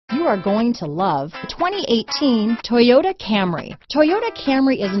you are going to love the 2018 Toyota Camry. Toyota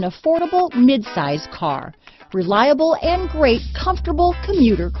Camry is an affordable mid-size car. Reliable and great comfortable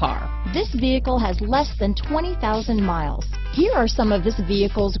commuter car. This vehicle has less than 20,000 miles. Here are some of this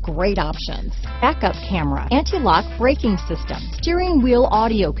vehicle's great options: backup camera, anti-lock braking system, steering wheel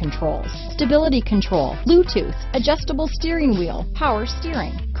audio controls, stability control, Bluetooth, adjustable steering wheel, power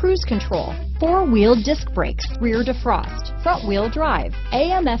steering, cruise control, four-wheel disc brakes, rear defrost, front-wheel drive,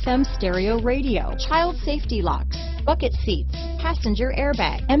 AM/FM stereo radio, child safety locks, bucket seats, passenger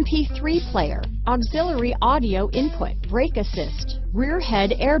airbag, MP3 player, auxiliary audio input, brake assist, rear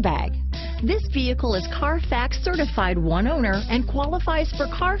head airbag. This vehicle is Carfax certified one owner and qualifies for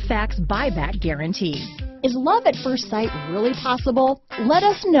Carfax buyback guarantee. Is love at first sight really possible? Let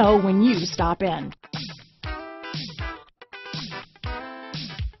us know when you stop in.